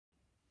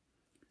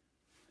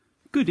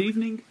Good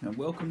evening and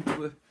welcome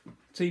to a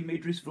Team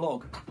Idris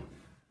vlog.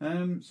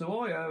 So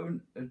I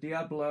own a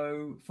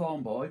Diablo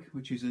farm bike,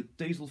 which is a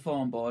diesel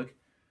farm bike,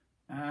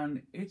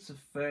 and it's a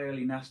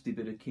fairly nasty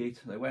bit of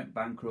kit. They went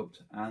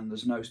bankrupt and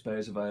there's no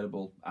spares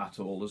available at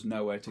all. There's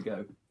nowhere to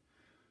go.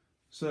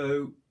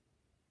 So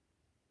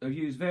I've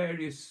used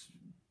various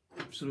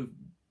sort of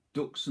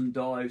ducks and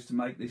dives to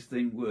make this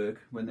thing work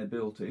when they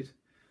built it.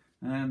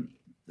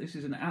 This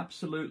is an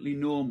absolutely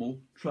normal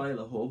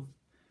trailer hub,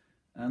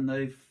 and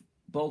they've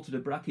bolted a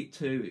bracket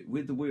to it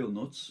with the wheel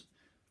nuts.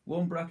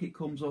 One bracket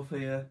comes off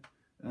here,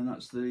 and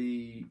that's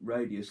the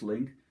radius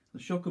link. The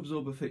shock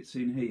absorber fits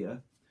in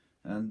here,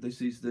 and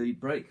this is the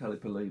brake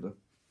caliper lever.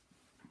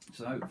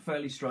 So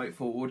fairly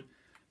straightforward.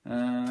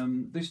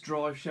 This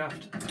drive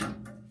shaft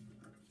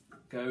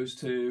goes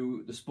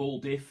to the spool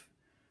diff.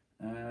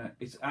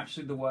 It's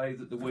actually the way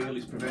that the wheel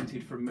is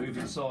prevented from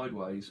moving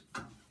sideways.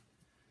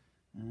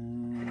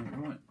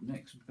 Right,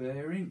 next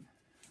bearing.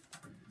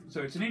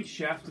 So it's an inch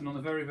shaft, and on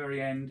the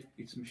very end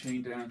it's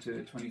machined down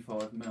to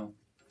 25mm.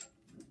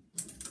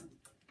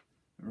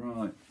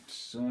 Right,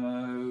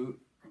 so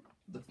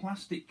the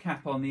plastic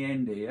cap on the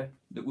end here,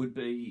 that would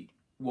be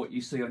what you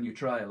see on your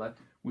trailer,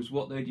 was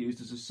what they'd used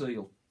as a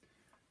seal,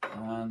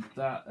 and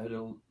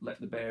that'll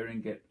let the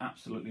bearing get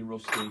absolutely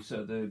rusty.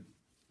 So the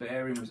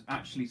bearing was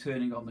actually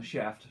turning on the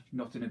shaft,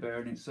 not in a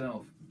bearing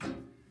itself.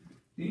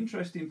 The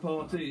interesting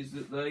part is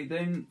that they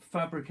then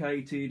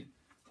fabricated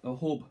a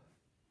hub.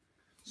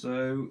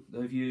 So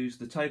they've used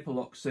the taper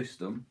lock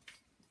system,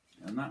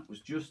 and that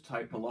was just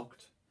taper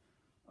locked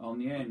on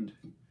the end,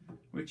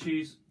 which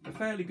is a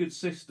fairly good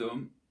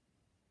system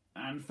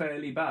and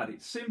fairly bad.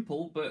 It's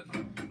simple, but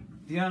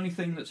the only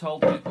thing that's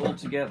holding it all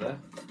together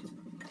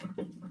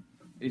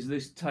is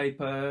this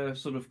taper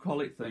sort of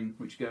collet thing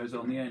which goes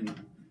on the end.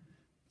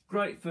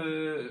 Great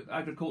for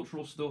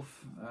agricultural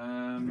stuff.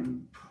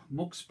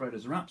 Muck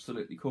spreaders are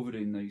absolutely covered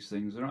in these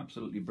things. They're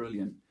absolutely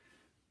brilliant,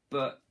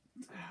 but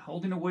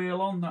holding a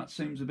wheel on, that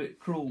seems a bit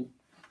cruel.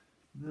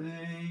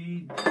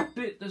 The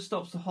bit that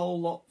stops the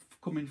whole lot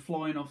coming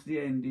flying off the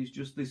end is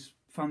just this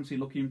fancy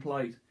looking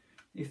plate.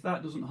 If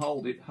that doesn't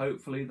hold it,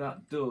 hopefully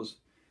that does.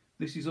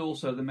 This is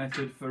also the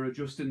method for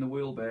adjusting the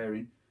wheel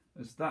bearing.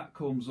 As that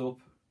comes up,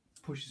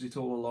 pushes it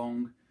all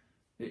along,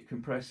 it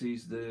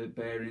compresses the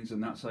bearings,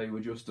 and that's how you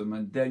adjust them,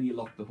 and then you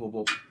lock the hub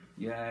up.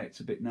 Yeah, it's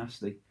a bit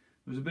nasty.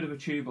 There's a bit of a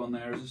tube on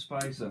there as a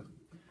spacer.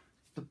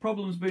 The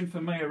problem's been for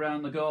me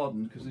around the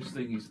garden, because this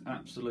thing is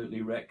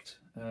absolutely wrecked,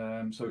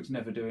 so it's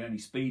never doing any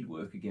speed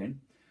work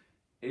again,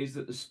 is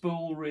that the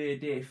spool rear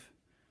diff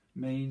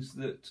means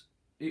that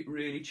it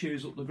really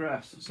chews up the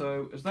grass.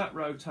 So as that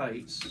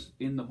rotates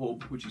in the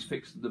hub, which is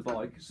fixed to the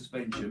bike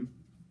suspension,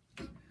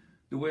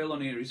 the wheel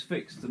on here is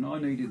fixed, and I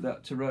needed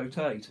that to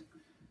rotate.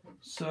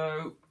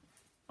 So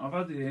I've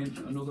added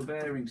in another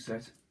bearing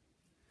set.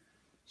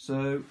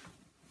 So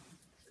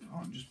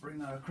I'll just bring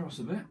that across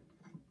a bit.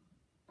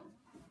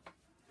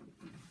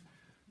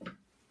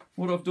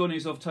 What I've done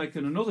is I've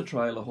taken another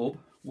trailer hub,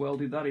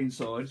 welded that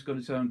inside. It's got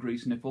its own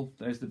grease nipple.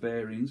 There's the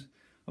bearings.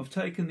 I've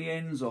taken the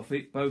ends off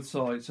it, both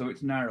sides, so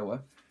it's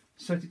narrower,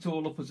 set it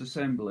all up as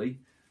assembly,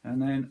 and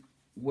then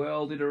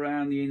welded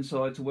around the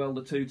inside to weld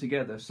the two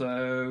together.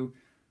 So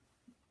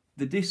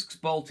the discs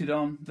bolted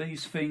on,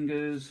 these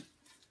fingers,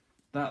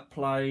 that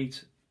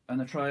plate, and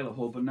the trailer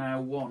hub are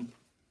now one.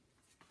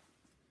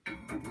 So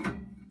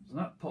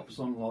that pops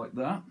on like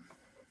that.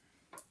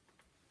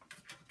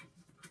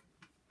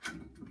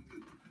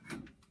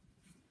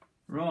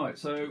 Right,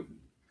 so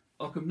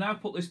I can now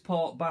put this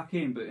part back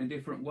in, but in a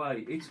different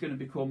way. It's going to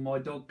become my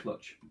dog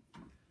clutch.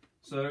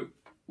 So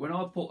when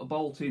I put a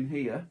bolt in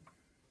here,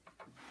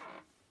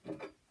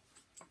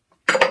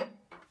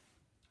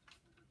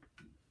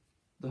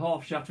 the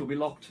half shaft will be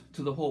locked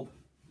to the hub.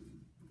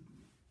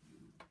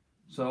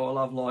 So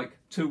I'll have like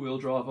two-wheel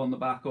drive on the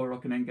back, or I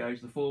can engage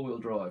the four-wheel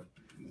drive.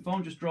 If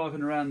I'm just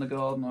driving around the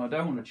garden and I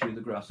don't want to chew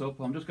the grass up,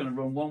 I'm just going to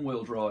run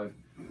one-wheel drive.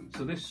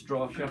 So this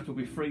drive shaft will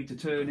be free to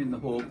turn in the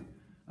hub,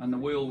 and the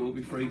wheel will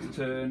be free to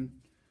turn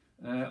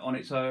on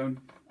its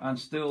own, and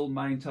still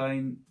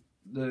maintain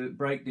the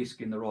brake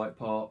disc in the right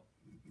part.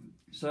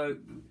 So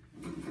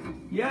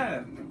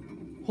yeah,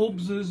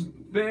 hubs as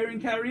bearing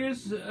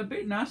carriers, a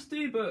bit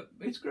nasty, but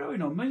it's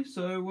growing on me.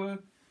 So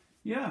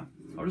yeah,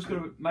 I'm just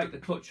going to make the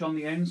clutch on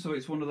the end, so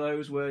it's one of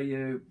those where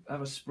you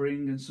have a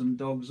spring and some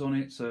dogs on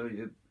it, so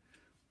you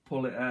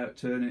pull it out,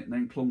 turn it, and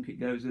then clunk, it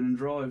goes in and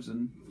drives,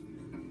 and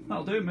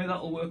that'll do me.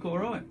 That'll work all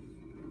right.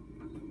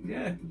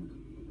 Yeah,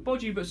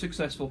 bodgy but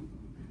successful.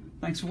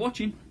 Thanks for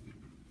watching.